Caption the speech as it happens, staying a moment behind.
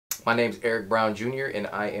My name's Eric Brown Jr. and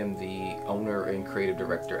I am the owner and creative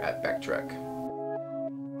director at Backtrack.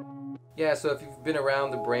 Yeah, so if you've been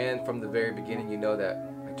around the brand from the very beginning, you know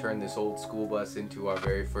that I turned this old school bus into our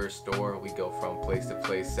very first store. We go from place to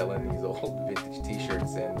place selling these old vintage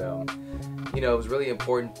t-shirts, and you know, it was really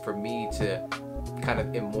important for me to kind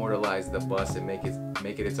of immortalize the bus and make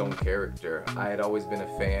it its own character. I had always been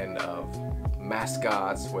a fan of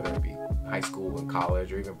mascots, whether it be high school and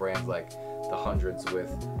college, or even brands like the Hundreds with,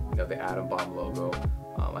 you know, the Atom Bomb logo.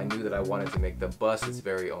 I knew that I wanted to make the bus its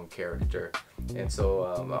very own character, and so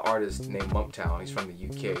an artist named Mumptown, he's from the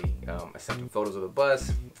UK, I sent him photos of the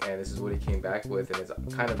bus, and this is what he came back with, and it's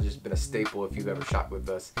kind of just been a staple if you've ever shopped with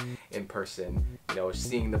us in person. You know,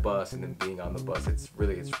 seeing the bus and then being on the bus, it's a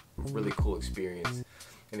really cool experience.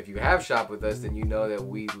 And if you have shopped with us, then you know that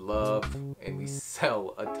we love and we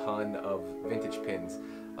sell a ton of vintage pins.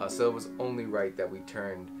 So it was only right that we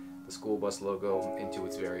turned the school bus logo into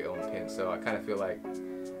its very own pin. So I kind of feel like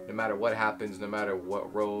no matter what happens, no matter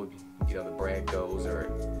what road, you know, the brand goes or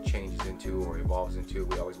changes into or evolves into,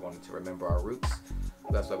 we always wanted to remember our roots.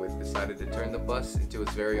 That's why we decided to turn the bus into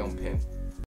its very own pin.